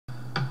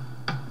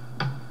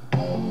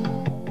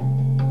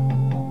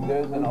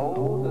was an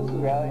old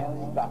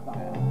Australian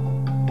stockman,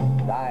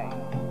 dying,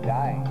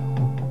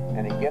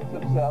 and he gets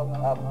himself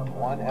up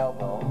one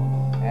elbow,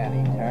 and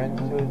he turns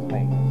to his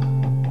mates,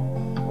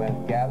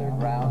 when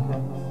gathered round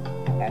him,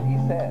 and he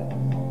says,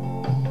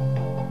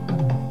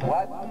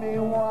 "Watch me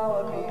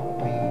wallaby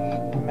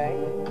feed,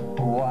 mate,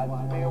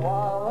 watch me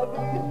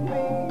wallaby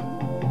feed.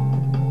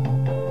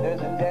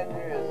 There's a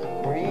dangerous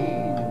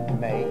breed,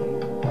 mate,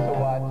 so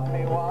watch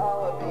me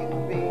wallaby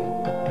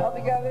feed. All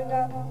together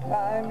now,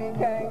 tie me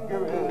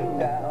kangaroo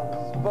down,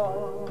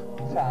 spun,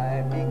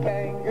 tie me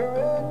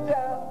kangaroo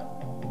down,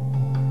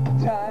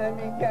 tie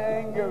me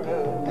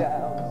kangaroo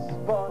down,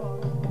 spun,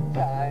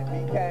 tie me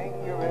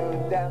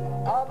kangaroo down.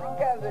 All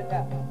together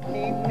now,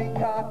 keep me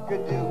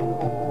cockadoo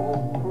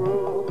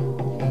cool,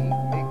 keep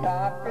me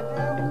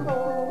cockadoo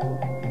cool.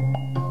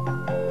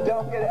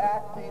 Don't get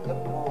acting the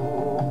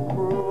fool,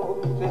 cruel,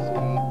 just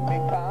keep me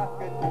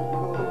cockadoo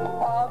cool.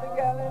 All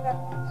together now,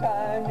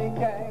 tie me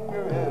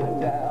kangaroo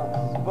down,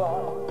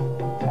 spun,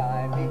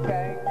 tie me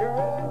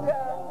kangaroo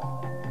down,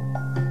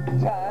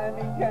 tie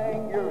me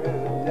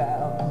kangaroo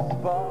down,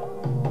 spun,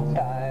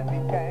 tie me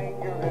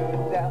kangaroo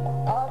down.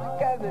 All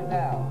together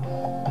now,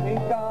 me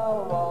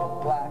call on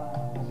Black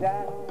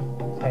Jack,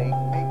 take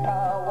me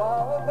call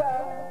all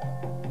about.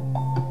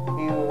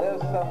 He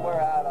lives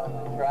somewhere out on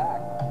the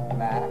track,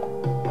 Mac.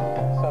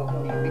 So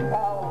keep me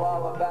call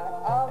all about.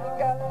 All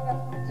together now,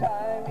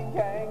 tie me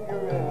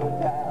kangaroo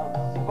down,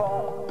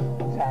 spun,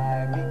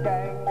 tie me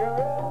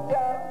kangaroo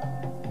down,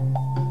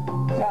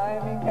 tie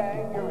me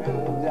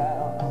kangaroo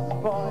down,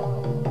 spun,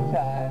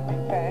 tie me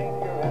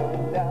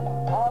kangaroo down.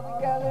 All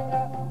together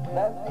now,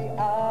 let the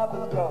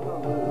others go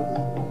loose,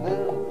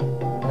 loose,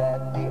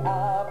 let the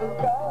others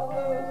go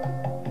loose.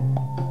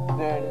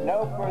 There's no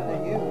further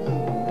use,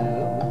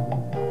 loose,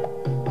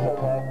 so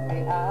let the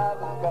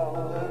others go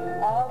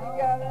loose. All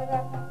together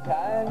now,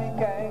 tie me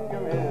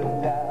kangaroo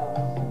down,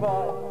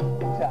 spun,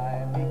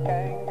 tie me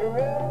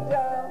kangaroo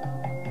down,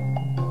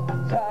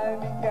 tie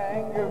me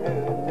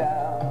kangaroo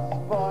down,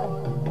 spun,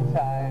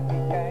 tie me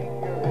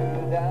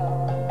kangaroo down.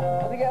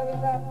 All together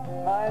now,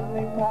 mind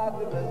me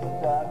platypus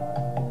duck,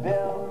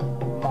 Bill,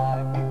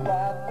 mind me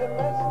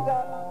platypus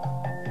duck.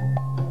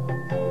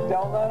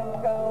 Don't let him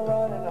go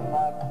running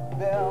amok,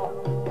 Bill,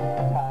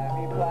 tie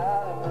me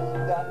platypus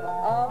duck.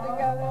 All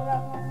together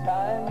now,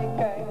 tie me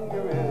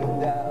kangaroo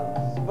down,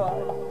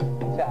 spun,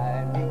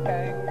 tie me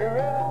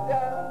kangaroo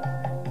down,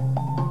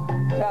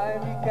 tie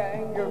me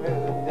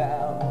kangaroo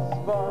down,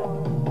 spun,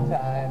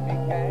 tie me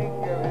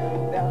kangaroo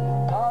down.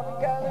 All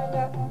together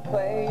now,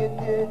 play a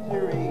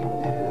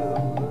didgeridoo,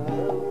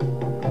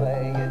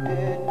 play a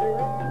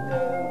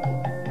didgeridoo.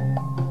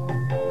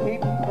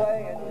 Keep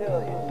playing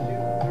till you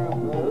shoot through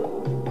blue,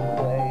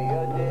 play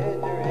a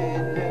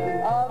didgeridoo.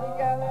 All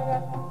together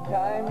now,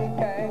 tie me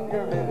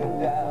kangaroo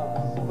down,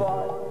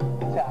 spun,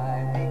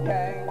 tie me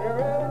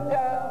kangaroo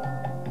down,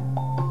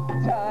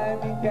 tie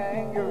me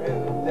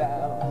kangaroo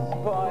down,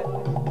 spun,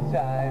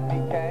 tie me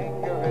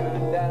kangaroo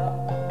down.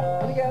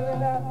 All together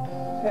now,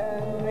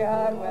 tan me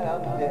hide when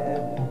I'm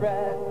dead,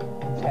 red,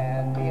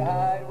 tan me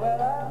hide when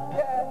I'm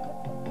dead.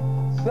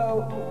 So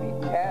we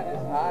tan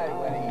his hide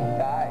when he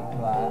died,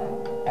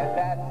 Clyde, and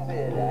that's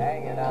it,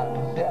 hanging on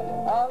the shed.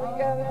 All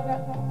together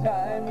now,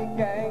 tie me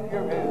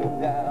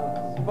kangaroo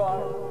down,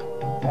 spun,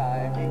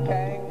 tie me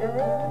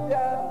kangaroo